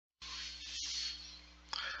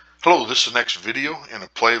Hello, this is the next video in a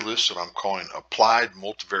playlist that I'm calling Applied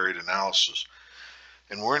Multivariate Analysis.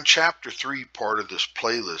 And we're in Chapter 3, part of this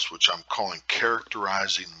playlist, which I'm calling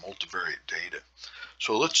Characterizing Multivariate Data.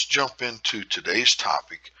 So let's jump into today's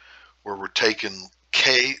topic, where we're taking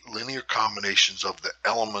K linear combinations of the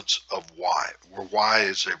elements of Y, where Y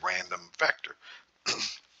is a random vector.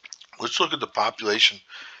 Let's look at the population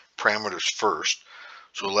parameters first.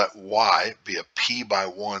 So let Y be a p by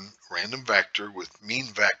 1 random vector with mean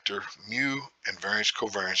vector mu and variance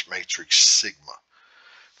covariance matrix sigma.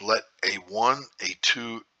 Let A1,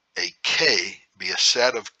 A2, AK be a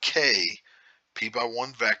set of K p by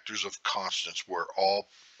 1 vectors of constants where all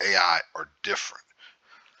AI are different.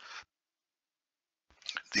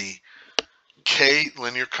 The K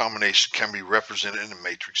linear combination can be represented in a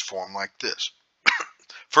matrix form like this.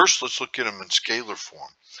 First, let's look at them in scalar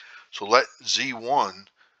form. So let Z1,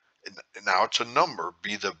 now it's a number,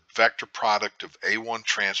 be the vector product of A1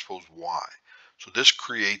 transpose Y. So this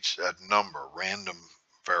creates a number, random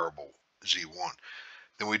variable Z1.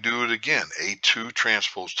 Then we do it again, A2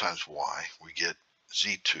 transpose times Y, we get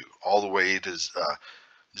Z2, all the way to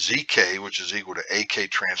ZK, which is equal to AK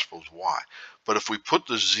transpose Y. But if we put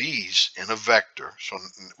the Z's in a vector, so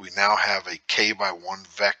we now have a K by 1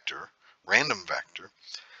 vector, random vector,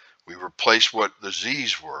 we replace what the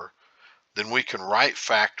Z's were, then we can right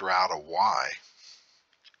factor out a Y.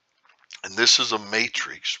 And this is a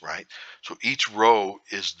matrix, right? So each row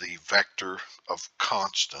is the vector of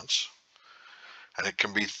constants, and it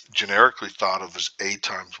can be generically thought of as A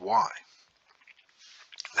times Y.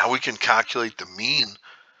 Now we can calculate the mean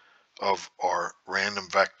of our random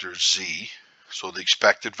vector Z, so the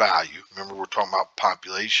expected value. Remember, we're talking about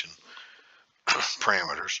population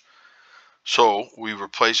parameters. So we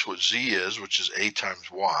replace what Z is, which is A times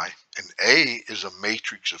Y, and A is a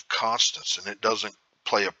matrix of constants, and it doesn't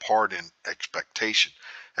play a part in expectation.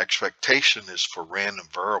 Expectation is for random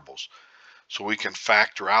variables. So we can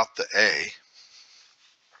factor out the A,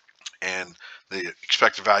 and the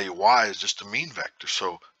expected value Y is just a mean vector.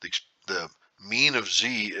 So the mean of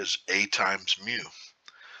Z is A times mu.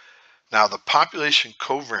 Now the population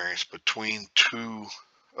covariance between two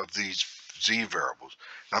of these Z variables,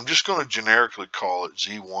 I'm just going to generically call it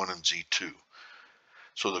Z1 and Z2.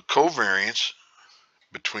 So the covariance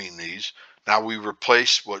between these, now we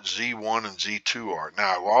replace what Z1 and Z2 are.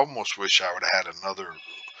 Now I almost wish I would have had another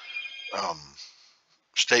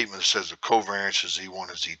statement that says the covariance of Z1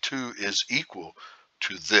 and Z2 is equal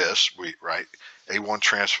to this, right? A1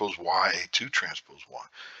 transpose Y, A2 transpose Y.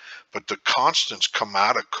 But the constants come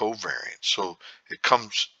out of covariance. So it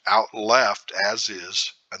comes out left as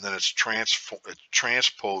is, and then it's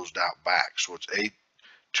transposed out back. So it's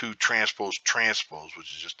A2 transpose transpose,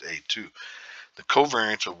 which is just A2. The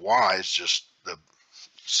covariance of Y is just the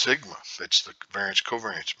sigma. It's the variance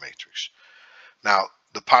covariance matrix. Now,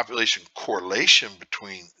 the population correlation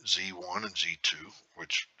between Z1 and Z2,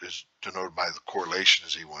 which is denoted by the correlation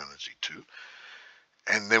of Z1 and Z2,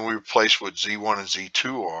 and then we replace what Z1 and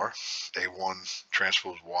Z2 are, A1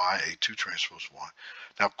 transpose Y, A2 transpose Y.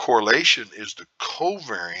 Now correlation is the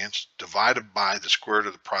covariance divided by the square root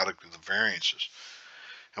of the product of the variances.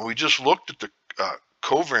 And we just looked at the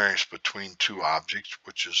covariance between two objects,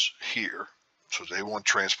 which is here. So it's A1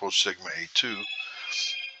 transpose sigma A2.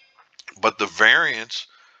 But the variance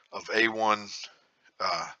of A1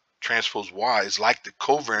 transpose Y is like the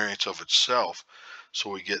covariance of itself. So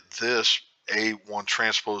we get this A1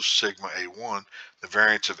 transpose sigma A1, the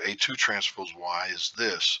variance of A2 transpose Y is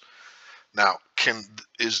this. Now,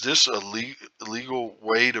 is this a legal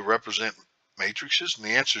way to represent matrices? And the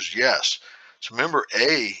answer is yes. So remember,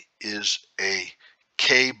 A is a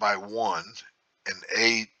K by 1, and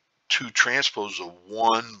A2 transpose a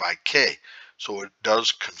 1 by K. So it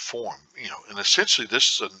does conform, and essentially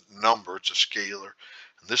this is a number, it's a scalar,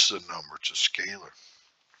 and this is a number, it's a scalar.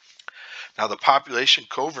 Now the population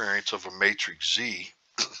covariance of a matrix Z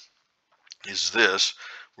is this.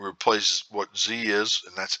 We replace what Z is,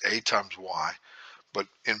 and that's A times Y. But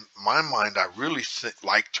in my mind, I really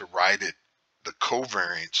like to write it, the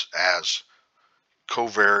covariance, as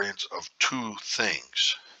covariance of two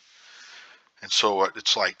things. And so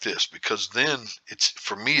it's like this, because then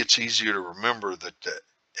for me, it's easier to remember that the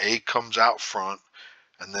A comes out front,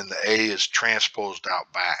 and then the A is transposed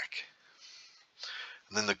out back.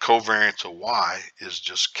 And then the covariance of Y is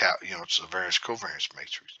just, it's the variance covariance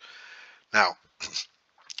matrix. Now,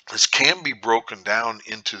 this can be broken down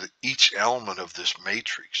into each element of this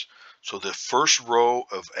matrix. So the first row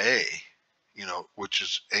of A, which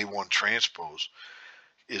is A1 transpose,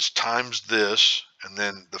 is times this, and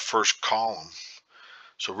then the first column.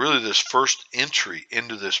 So really this first entry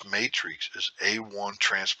into this matrix is A1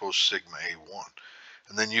 transpose sigma A1.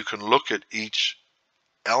 And then you can look at each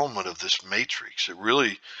element of this matrix. It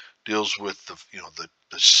really deals with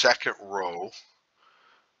the second row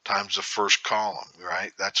times the first column,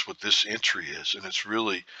 right? That's what this entry is. And it's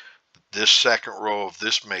really this second row of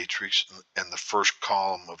this matrix and the first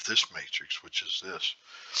column of this matrix, which is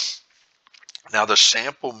this. Now the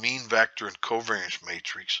sample, mean vector, and covariance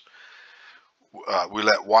matrix, we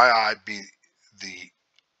let yi be the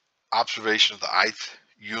observation of the ith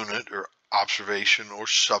unit or observation or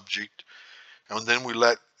subject, and then we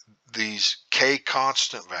let these k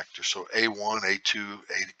constant vectors, so a1, a2,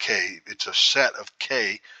 a to k, it's a set of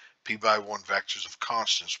k p by 1 vectors of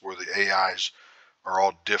constants where the AIs are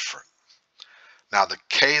all different. Now the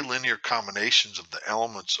k linear combinations of the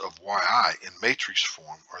elements of yi in matrix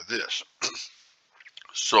form are this.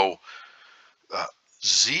 So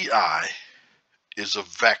zi is a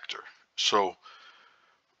vector. So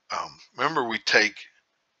remember, we take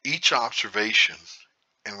each observation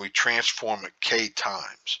and we transform it k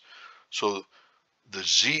times. So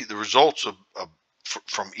the results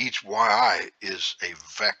from each yi is a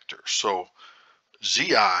vector. So zi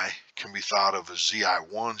can be thought of as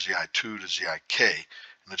zi1, zi2 to zik,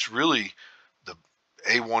 and it's really the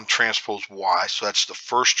a1 transpose y. So that's the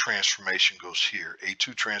first transformation goes here.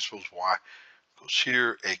 A2 transpose y goes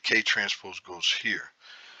here. AK transpose goes here.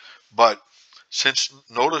 But since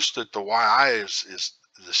notice that the yi is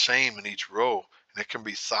the same in each row, and it can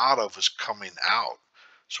be thought of as coming out.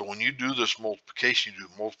 So when you do this multiplication, you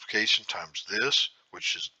do multiplication times this,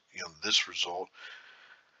 which is this result.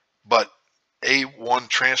 But A1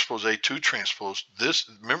 transpose, A2 transpose, this,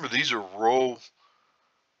 remember, these are row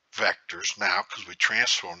vectors now because we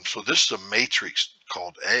transform them. So this is a matrix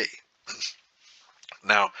called A.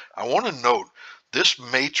 Now I want to note this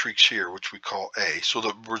matrix here, which we call A. So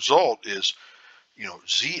the result is,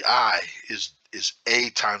 zi is a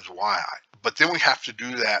times yi, but then we have to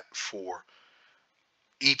do that for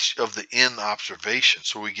each of the n observations,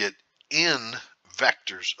 so we get n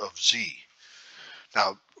vectors of z.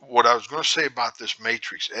 Now what I was going to say about this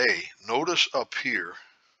matrix A, notice up here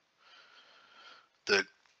that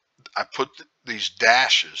I put these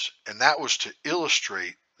dashes, and that was to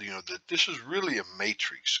illustrate that this is really a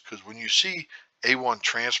matrix, because when you see A1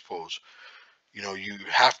 transpose, you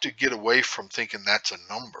have to get away from thinking that's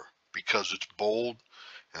a number, because it's bold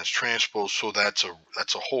and it's transposed, so that's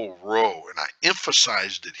a whole row, and I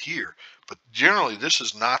emphasized it here. But generally this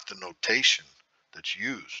is not the notation that's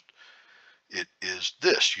used. It is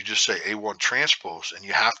this. You just say A1 transpose, and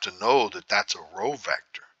you have to know that that's a row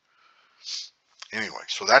vector. Anyway,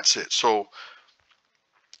 so that's it. So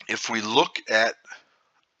if we look at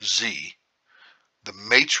Z, the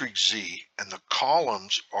matrix Z, and the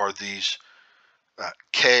columns are these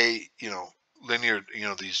K, linear,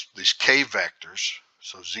 these K vectors.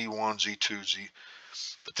 So Z1, Z2, Z.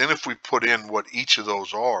 But then if we put in what each of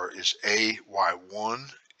those are, is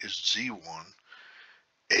AY1 is Z1,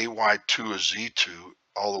 AY2 is Z2,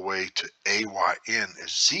 all the way to AYN is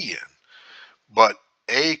ZN. But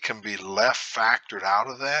A can be left factored out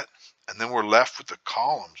of that, and then we're left with the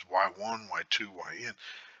columns Y1, Y2, YN.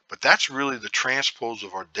 But that's really the transpose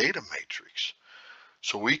of our data matrix.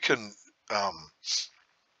 So we can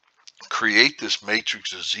create this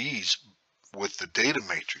matrix of Z's with the data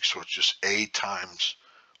matrix. So it's just A times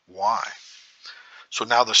Y. So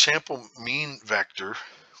now the sample mean vector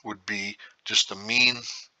would be just the mean,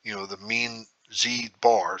 the mean Z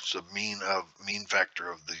bar, it's the mean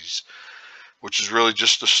vector of these, which is really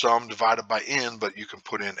just the sum divided by n, but you can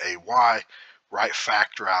put in a y, right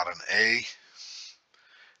factor out an a,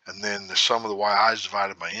 and then the sum of the yi's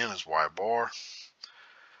divided by n is y bar.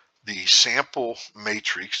 The sample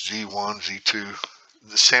matrix, Z1, Z2,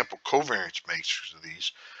 the sample covariance matrix of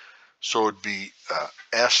these, so it'd be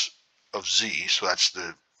S of Z, so that's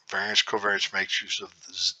the variance covariance matrix of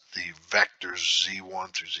the vectors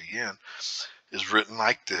Z1 through Zn, is written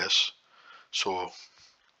like this. So,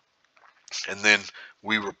 and then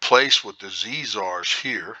we replace what the Z's are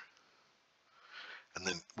here, and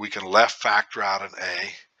then we can left factor out an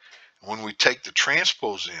A. And when we take the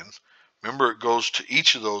transpose in, remember it goes to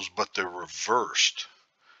each of those, but they're reversed.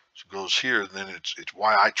 So it goes here, and then it's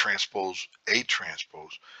yi transpose A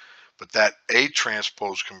transpose. But that A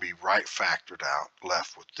transpose can be right factored out,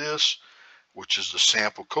 left with this, which is the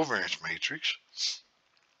sample covariance matrix.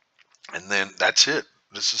 And then that's it.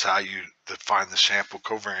 This is how you define the sample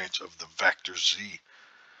covariance of the vector Z.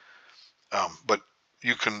 But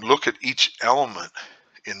you can look at each element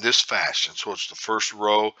in this fashion. So it's the first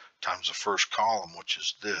row times the first column, which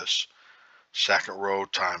is this. Second row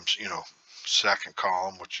times, second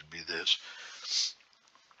column, which would be this.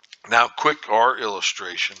 Now, quick R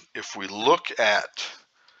illustration. If we look at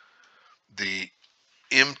the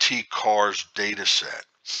MT cars data set,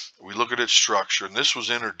 we look at its structure, and this was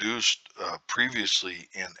introduced previously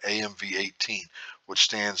in amv21, which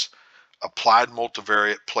stands Applied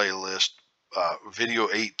Multivariate Playlist, video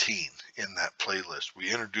 18 in that playlist.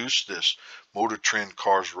 We introduced this Motor Trend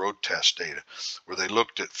Cars road test data where they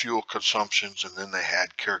looked at fuel consumptions and then they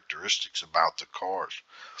had characteristics about the cars.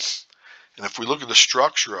 And if we look at the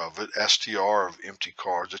structure of it, STR of MT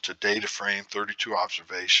cars, it's a data frame, 32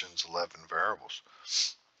 observations, 11 variables.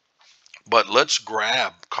 But let's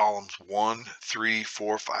grab columns 1, 3,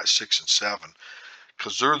 4, 5, 6, and 7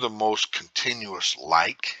 because they're the most continuous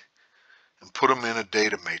like, and put them in a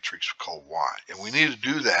data matrix called Y. And we need to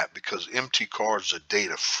do that because MT cars is a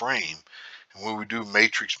data frame. And when we do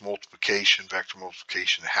matrix multiplication, vector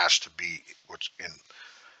multiplication, it has to be what's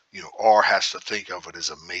in, R has to think of it as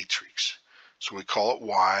a matrix. So we call it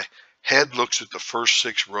Y. Head looks at the first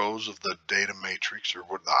 6 rows of the data matrix or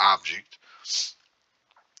what the object.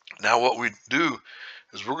 Now what we do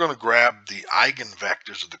is we're going to grab the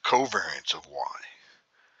eigenvectors of the covariance of Y.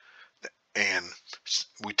 And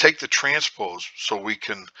we take the transpose so we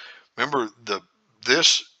can remember the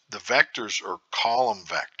vectors are column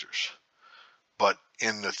vectors, but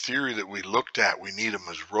in the theory that we looked at, we need them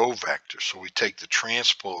as row vectors. So we take the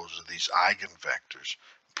transpose of these eigenvectors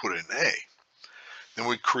and put it in A. Then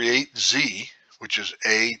we create Z, which is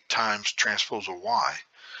A times transpose of Y.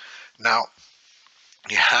 Now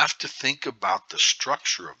you have to think about the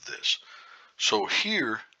structure of this. So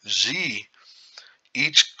here Z,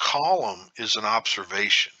 each column is an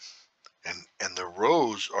observation, and the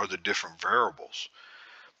rows are the different variables.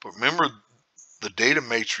 But remember the data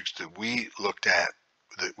matrix that we looked at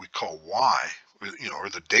that we call Y, or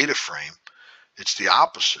the data frame, it's the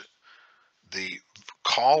opposite. The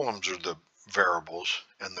columns are the variables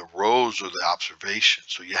and the rows are the observations.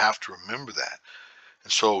 So you have to remember that.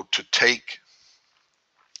 And so to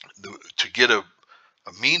get a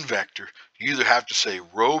mean vector, you either have to say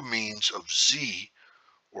row means of Z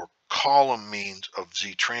or column means of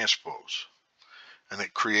Z transpose. And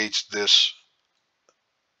it creates this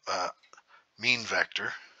mean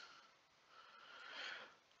vector.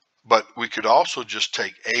 But we could also just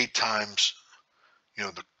take A times,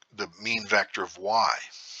 the mean vector of Y.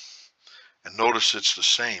 And notice it's the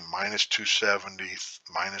same, minus 270,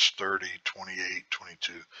 minus 30, 28,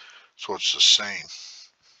 22. So it's the same.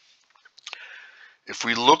 If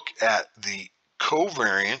we look at the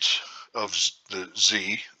covariance of the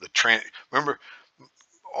Z, remember,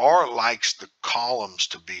 R likes the columns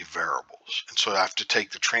to be variables. And so I have to take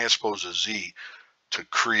the transpose of Z to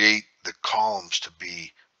create the columns to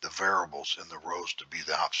be the variables and the rows to be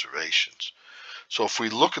the observations. So if we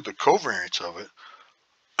look at the covariance of it,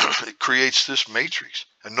 it creates this matrix.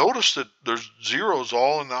 And notice that there's zeros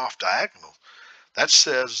all in the off diagonal. That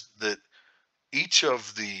says that each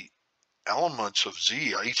of the elements of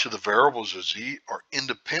Z, each of the variables of Z are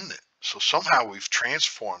independent. So somehow we've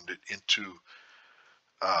transformed it into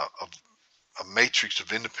a matrix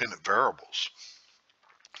of independent variables.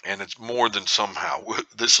 And it's more than somehow.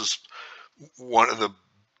 This is one of the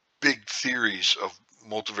big theories of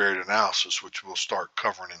multivariate analysis, which we'll start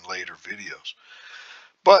covering in later videos.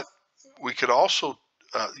 But we could also,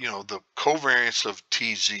 the covariance of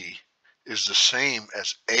TZ is the same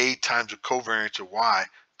as A times the covariance of Y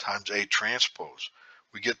times A transpose.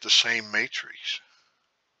 We get the same matrix.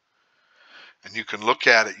 And you can look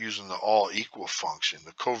at it using the all equal function.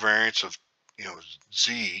 The covariance of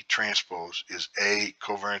Z transpose is A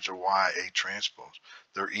covariance of Y, A transpose.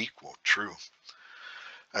 They're equal, true.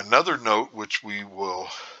 Another note, which we will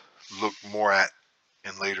look more at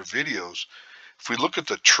in later videos, if we look at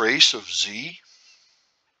the trace of Z,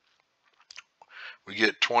 we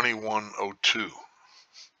get 2102.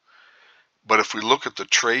 But if we look at the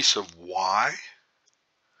trace of Y,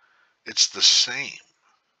 it's the same.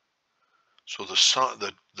 So the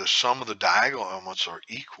sum of the diagonal elements are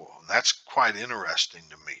equal, and that's quite interesting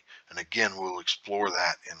to me. And again, we'll explore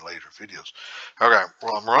that in later videos. Okay,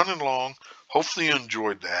 well, I'm running long. Hopefully you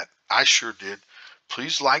enjoyed that. I sure did.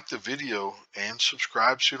 Please like the video and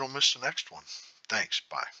subscribe so you don't miss the next one. Thanks.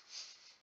 Bye.